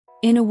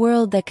In a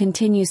world that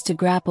continues to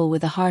grapple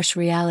with the harsh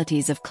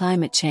realities of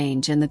climate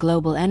change and the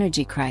global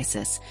energy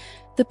crisis,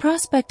 the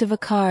prospect of a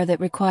car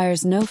that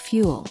requires no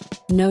fuel,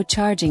 no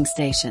charging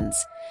stations,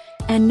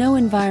 and no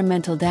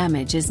environmental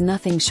damage is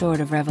nothing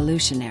short of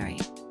revolutionary.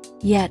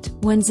 Yet,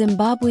 when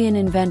Zimbabwean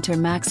inventor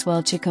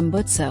Maxwell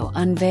Chikumbutso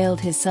unveiled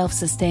his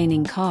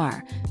self-sustaining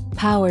car,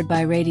 powered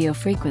by radio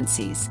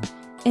frequencies,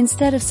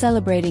 instead of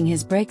celebrating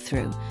his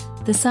breakthrough,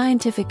 the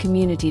scientific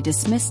community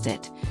dismissed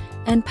it,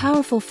 and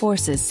powerful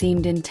forces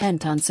seemed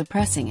intent on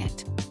suppressing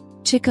it.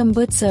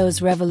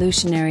 Chikumbutso's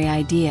revolutionary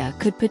idea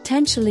could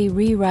potentially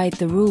rewrite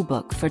the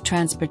rulebook for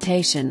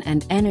transportation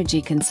and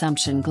energy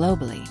consumption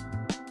globally.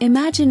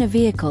 Imagine a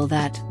vehicle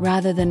that,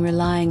 rather than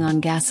relying on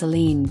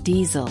gasoline,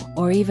 diesel,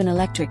 or even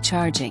electric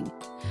charging,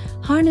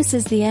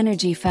 harnesses the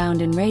energy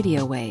found in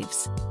radio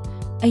waves,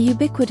 a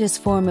ubiquitous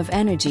form of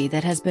energy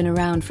that has been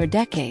around for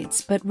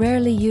decades but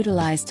rarely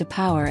utilized to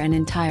power an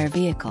entire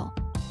vehicle.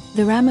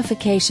 The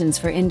ramifications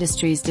for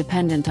industries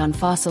dependent on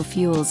fossil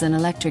fuels and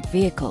electric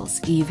vehicles,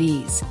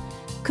 EVs,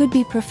 could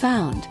be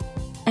profound,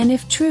 and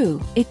if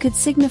true, it could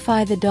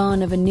signify the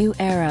dawn of a new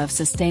era of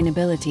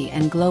sustainability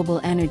and global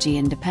energy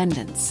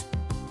independence.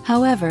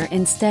 However,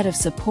 instead of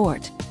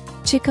support,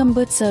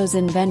 Chikumbutso's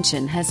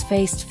invention has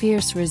faced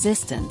fierce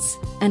resistance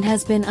and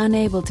has been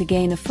unable to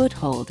gain a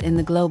foothold in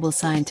the global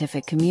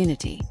scientific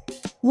community.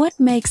 What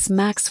makes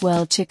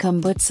Maxwell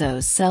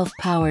Chikumbutso's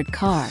self-powered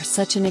car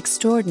such an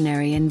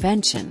extraordinary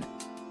invention?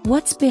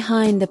 What's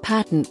behind the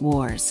patent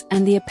wars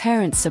and the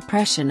apparent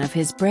suppression of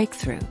his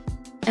breakthrough?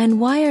 And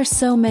why are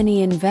so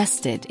many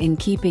invested in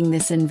keeping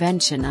this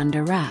invention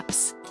under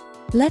wraps?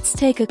 Let's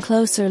take a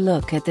closer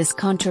look at this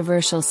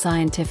controversial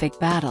scientific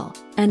battle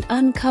and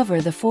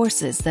uncover the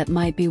forces that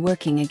might be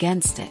working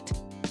against it.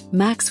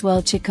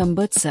 Maxwell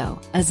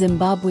Chikumbutso, a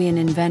Zimbabwean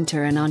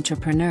inventor and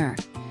entrepreneur,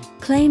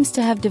 claims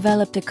to have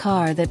developed a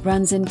car that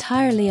runs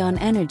entirely on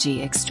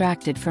energy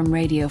extracted from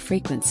radio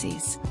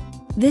frequencies.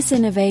 This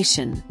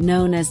innovation,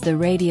 known as the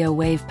radio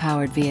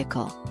wave-powered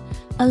vehicle,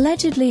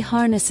 allegedly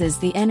harnesses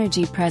the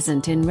energy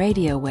present in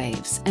radio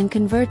waves and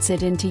converts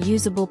it into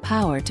usable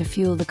power to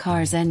fuel the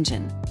car's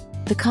engine.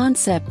 The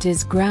concept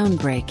is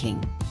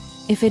groundbreaking.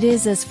 If it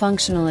is as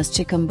functional as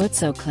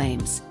Chikumbutso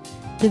claims,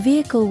 the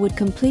vehicle would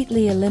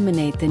completely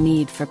eliminate the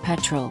need for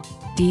petrol,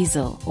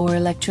 diesel, or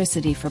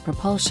electricity for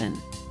propulsion.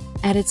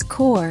 At its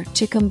core,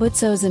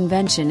 Chikumbutso's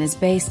invention is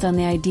based on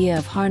the idea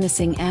of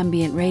harnessing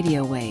ambient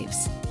radio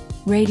waves,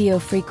 radio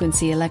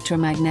frequency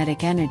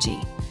electromagnetic energy,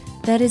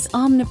 that is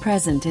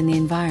omnipresent in the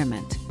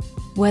environment.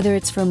 Whether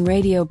it's from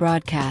radio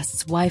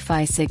broadcasts,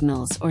 Wi-Fi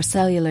signals, or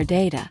cellular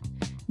data,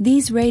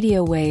 these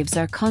radio waves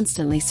are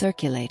constantly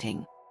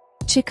circulating.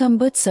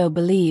 Chikumbutso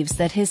believes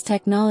that his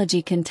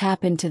technology can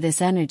tap into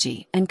this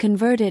energy and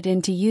convert it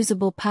into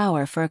usable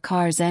power for a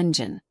car's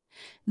engine,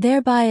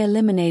 thereby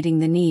eliminating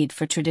the need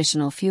for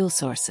traditional fuel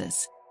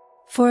sources.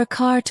 For a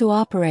car to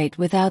operate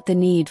without the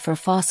need for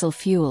fossil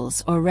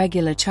fuels or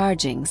regular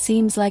charging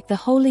seems like the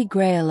holy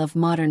grail of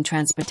modern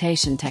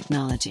transportation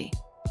technology.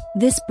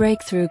 This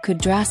breakthrough could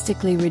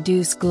drastically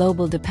reduce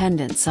global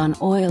dependence on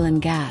oil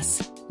and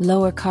gas,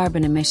 lower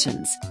carbon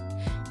emissions,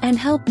 and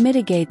help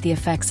mitigate the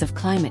effects of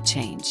climate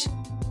change.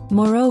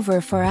 Moreover,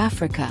 for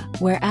Africa,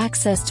 where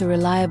access to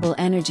reliable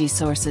energy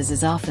sources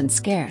is often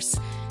scarce,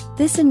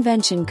 this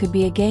invention could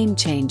be a game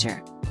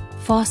changer,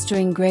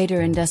 fostering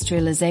greater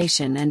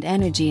industrialization and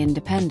energy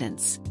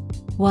independence.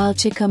 While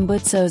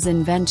Chikumbutso's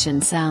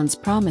invention sounds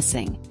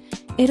promising,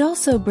 it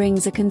also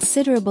brings a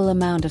considerable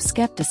amount of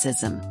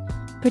skepticism,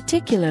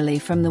 particularly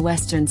from the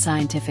Western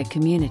scientific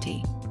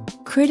community.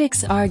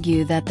 Critics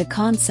argue that the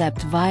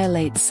concept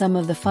violates some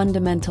of the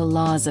fundamental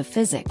laws of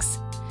physics,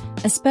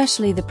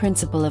 especially the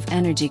principle of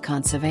energy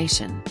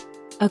conservation.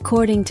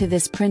 According to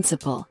this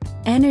principle,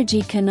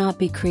 energy cannot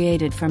be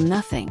created from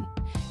nothing.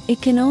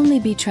 It can only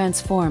be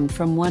transformed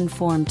from one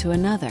form to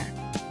another.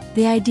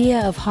 The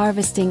idea of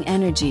harvesting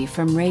energy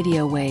from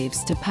radio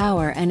waves to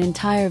power an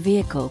entire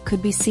vehicle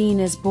could be seen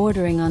as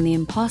bordering on the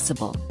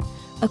impossible,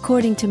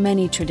 according to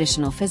many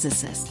traditional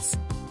physicists.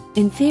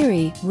 In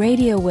theory,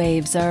 radio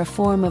waves are a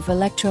form of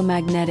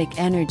electromagnetic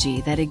energy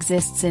that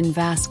exists in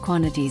vast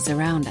quantities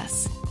around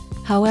us.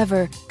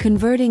 However,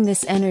 converting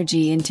this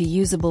energy into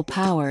usable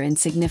power in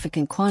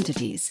significant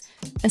quantities,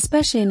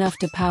 especially enough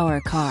to power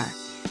a car,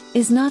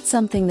 is not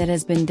something that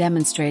has been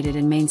demonstrated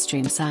in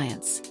mainstream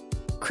science.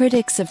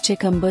 Critics of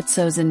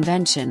Chikumbutso's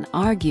invention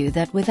argue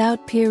that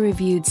without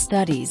peer-reviewed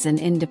studies and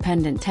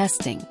independent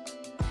testing,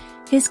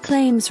 his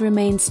claims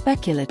remain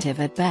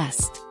speculative at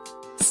best.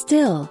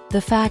 Still,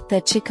 the fact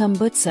that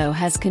Chikumbutso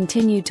has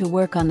continued to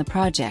work on the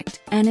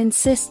project and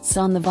insists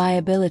on the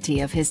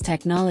viability of his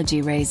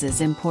technology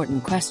raises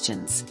important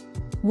questions.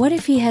 What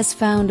if he has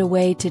found a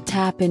way to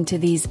tap into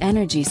these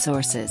energy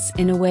sources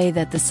in a way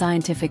that the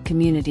scientific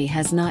community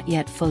has not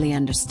yet fully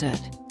understood?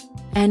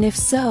 And if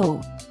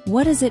so,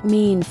 what does it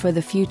mean for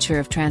the future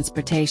of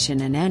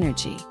transportation and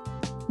energy?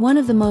 One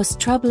of the most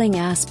troubling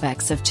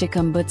aspects of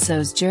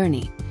Chikumbutso's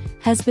journey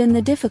has been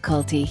the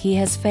difficulty he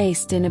has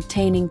faced in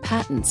obtaining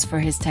patents for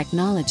his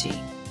technology.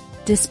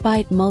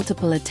 Despite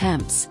multiple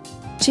attempts,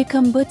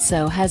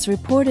 Chikumbutso has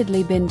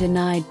reportedly been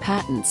denied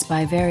patents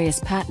by various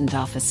patent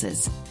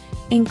offices,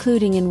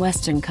 including in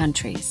Western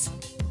countries.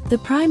 The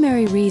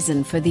primary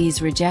reason for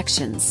these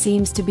rejections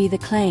seems to be the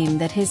claim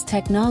that his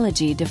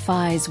technology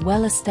defies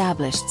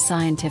well-established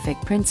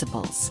scientific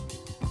principles.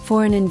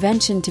 For an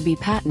invention to be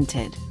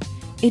patented,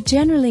 it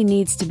generally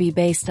needs to be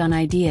based on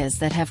ideas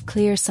that have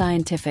clear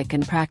scientific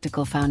and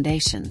practical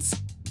foundations.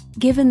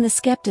 Given the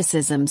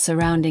skepticism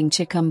surrounding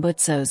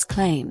Chikumbutso's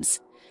claims,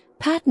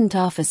 patent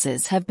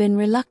offices have been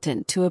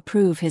reluctant to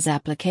approve his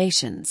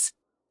applications.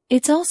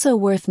 It's also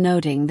worth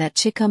noting that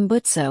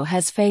Chikumbutso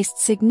has faced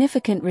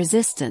significant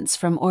resistance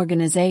from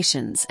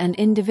organizations and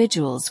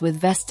individuals with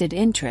vested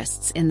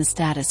interests in the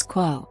status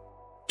quo.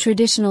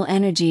 Traditional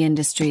energy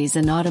industries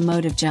and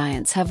automotive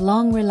giants have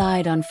long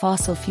relied on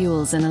fossil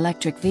fuels and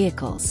electric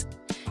vehicles,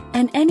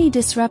 and any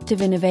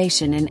disruptive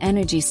innovation in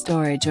energy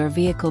storage or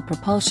vehicle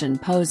propulsion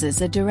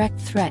poses a direct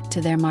threat to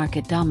their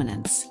market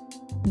dominance.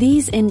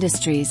 These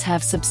industries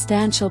have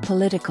substantial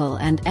political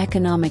and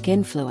economic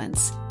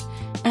influence,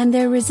 and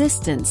their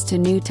resistance to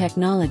new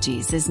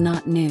technologies is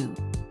not new.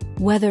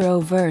 Whether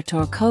overt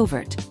or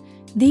covert,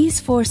 these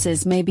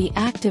forces may be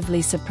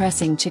actively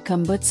suppressing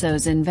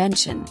Chikumbutso's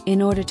invention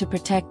in order to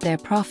protect their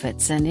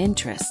profits and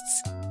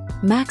interests.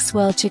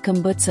 Maxwell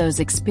Chikumbutso's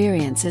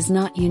experience is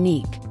not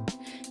unique.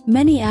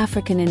 Many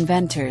African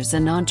inventors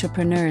and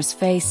entrepreneurs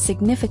face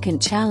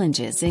significant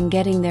challenges in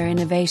getting their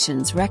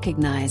innovations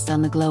recognized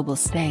on the global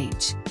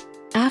stage.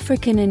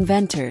 African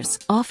inventors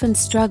often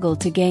struggle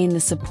to gain the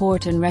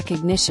support and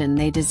recognition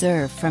they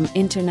deserve from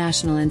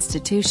international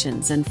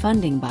institutions and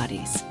funding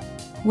bodies.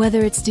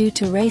 Whether it's due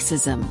to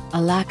racism,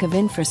 a lack of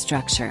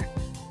infrastructure,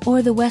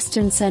 or the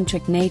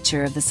Western-centric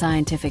nature of the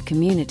scientific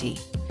community,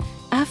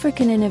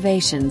 African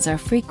innovations are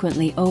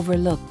frequently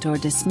overlooked or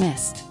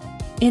dismissed.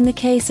 In the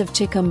case of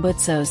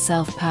Chikumbutso's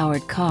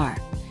self-powered car,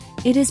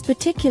 it is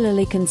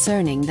particularly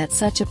concerning that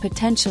such a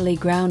potentially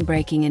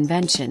groundbreaking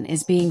invention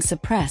is being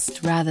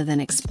suppressed rather than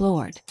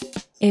explored.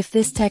 If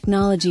this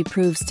technology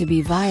proves to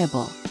be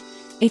viable,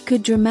 it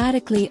could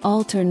dramatically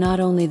alter not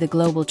only the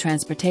global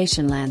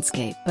transportation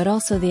landscape but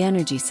also the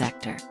energy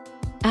sector.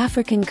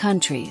 African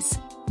countries,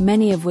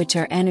 many of which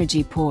are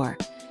energy poor,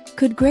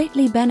 could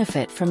greatly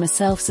benefit from a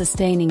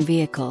self-sustaining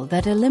vehicle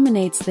that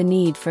eliminates the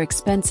need for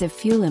expensive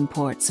fuel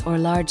imports or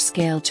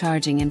large-scale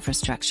charging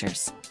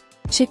infrastructures.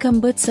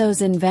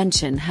 Chikumbutso's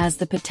invention has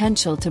the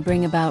potential to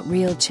bring about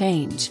real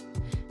change,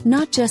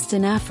 not just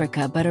in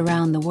Africa but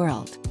around the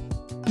world.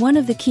 One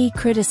of the key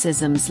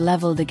criticisms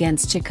leveled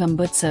against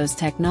Chikumbutso's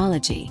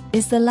technology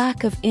is the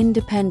lack of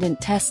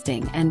independent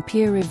testing and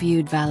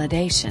peer-reviewed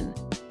validation.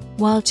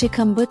 While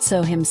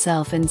Chikumbutso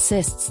himself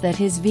insists that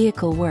his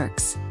vehicle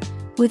works,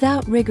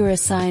 without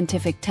rigorous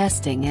scientific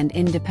testing and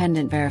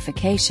independent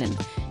verification,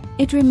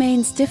 it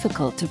remains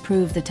difficult to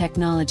prove the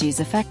technology's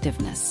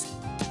effectiveness.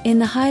 In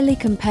the highly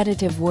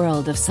competitive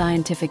world of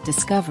scientific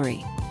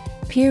discovery,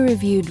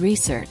 peer-reviewed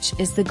research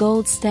is the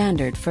gold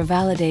standard for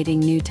validating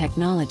new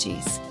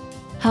technologies.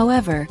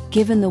 However,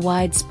 given the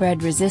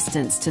widespread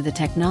resistance to the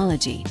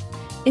technology,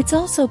 it's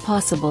also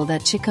possible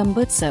that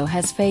Chikumbutso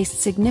has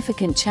faced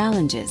significant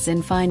challenges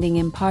in finding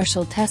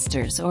impartial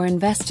testers or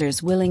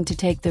investors willing to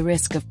take the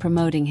risk of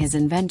promoting his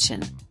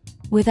invention.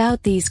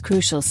 Without these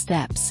crucial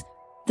steps,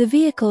 the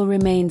vehicle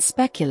remains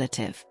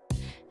speculative,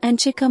 and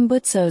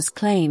Chikumbutso's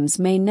claims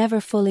may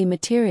never fully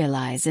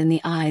materialize in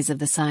the eyes of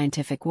the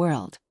scientific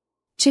world.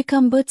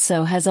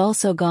 Chikumbutso has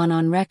also gone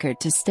on record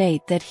to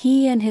state that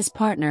he and his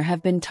partner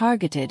have been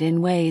targeted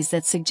in ways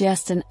that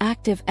suggest an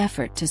active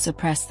effort to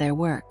suppress their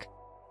work.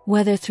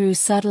 Whether through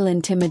subtle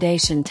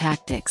intimidation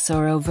tactics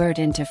or overt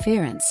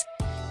interference,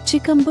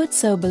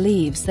 Chikumbutso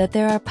believes that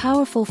there are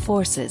powerful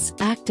forces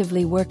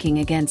actively working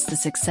against the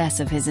success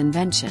of his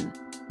invention.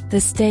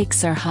 The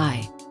stakes are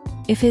high.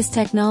 If his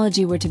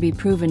technology were to be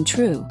proven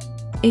true,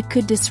 it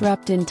could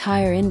disrupt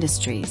entire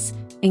industries,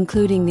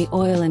 including the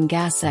oil and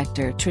gas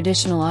sector,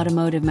 traditional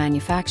automotive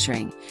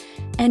manufacturing,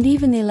 and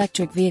even the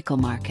electric vehicle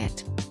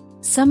market.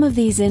 Some of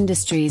these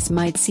industries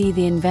might see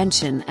the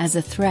invention as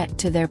a threat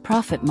to their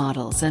profit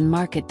models and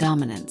market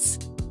dominance.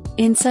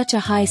 In such a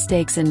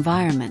high-stakes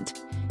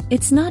environment,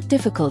 it's not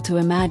difficult to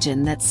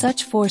imagine that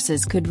such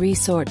forces could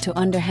resort to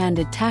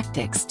underhanded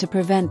tactics to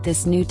prevent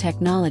this new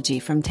technology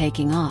from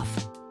taking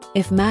off.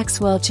 If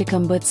Maxwell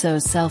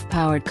Chikumbutso's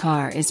self-powered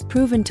car is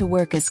proven to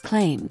work as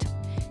claimed,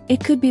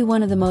 it could be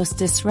one of the most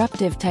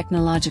disruptive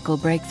technological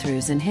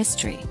breakthroughs in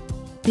history.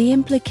 The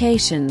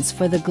implications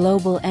for the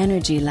global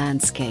energy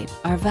landscape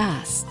are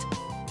vast.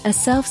 A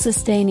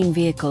self-sustaining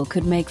vehicle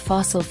could make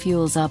fossil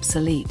fuels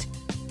obsolete,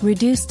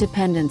 reduce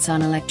dependence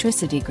on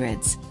electricity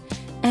grids,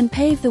 and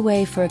pave the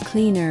way for a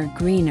cleaner,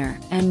 greener,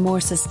 and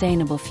more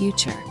sustainable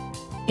future.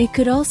 It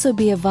could also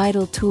be a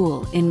vital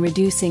tool in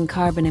reducing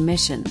carbon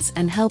emissions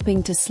and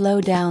helping to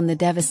slow down the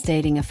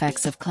devastating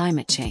effects of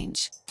climate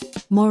change.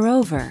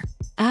 Moreover,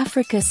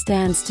 Africa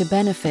stands to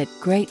benefit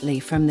greatly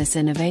from this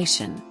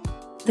innovation.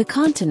 The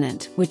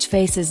continent, which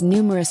faces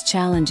numerous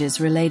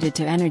challenges related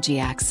to energy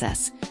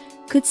access,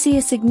 could see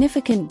a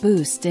significant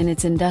boost in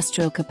its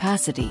industrial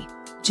capacity,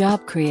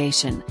 job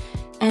creation,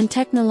 and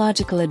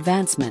technological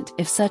advancement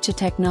if such a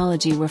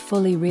technology were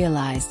fully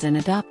realized and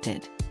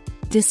adopted.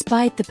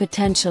 Despite the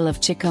potential of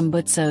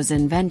Chikumbutso's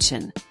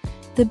invention,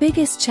 the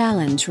biggest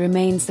challenge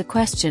remains the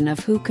question of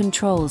who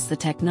controls the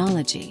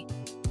technology.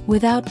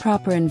 Without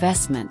proper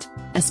investment,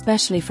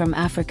 especially from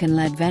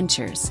African-led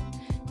ventures,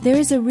 there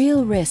is a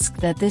real risk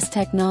that this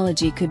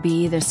technology could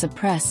be either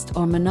suppressed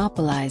or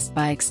monopolized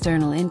by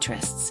external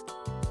interests.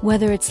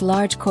 Whether it's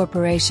large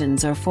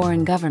corporations or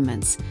foreign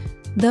governments,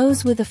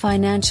 those with the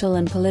financial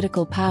and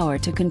political power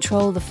to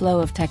control the flow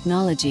of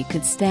technology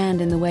could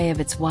stand in the way of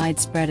its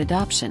widespread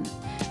adoption,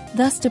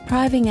 thus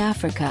depriving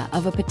Africa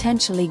of a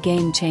potentially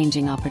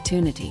game-changing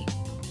opportunity.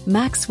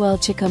 Maxwell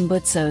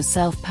Chikumbutso's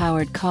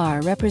self-powered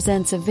car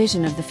represents a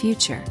vision of the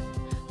future,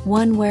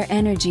 one where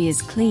energy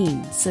is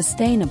clean,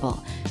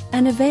 sustainable,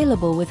 and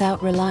available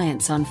without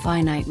reliance on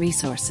finite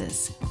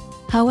resources.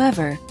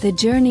 However, the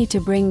journey to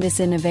bring this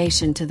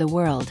innovation to the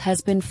world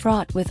has been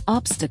fraught with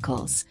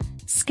obstacles,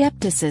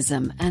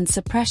 skepticism, and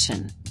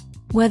suppression.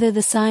 Whether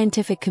the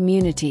scientific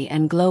community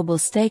and global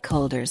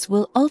stakeholders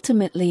will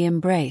ultimately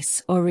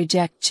embrace or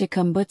reject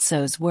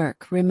Chikumbutso's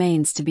work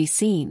remains to be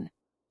seen.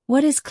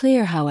 What is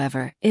clear,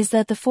 however, is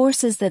that the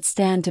forces that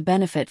stand to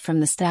benefit from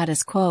the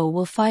status quo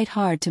will fight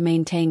hard to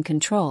maintain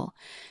control,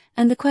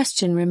 and the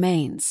question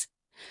remains: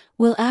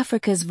 will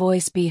Africa's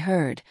voice be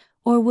heard,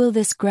 or will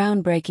this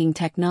groundbreaking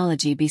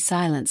technology be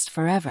silenced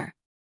forever?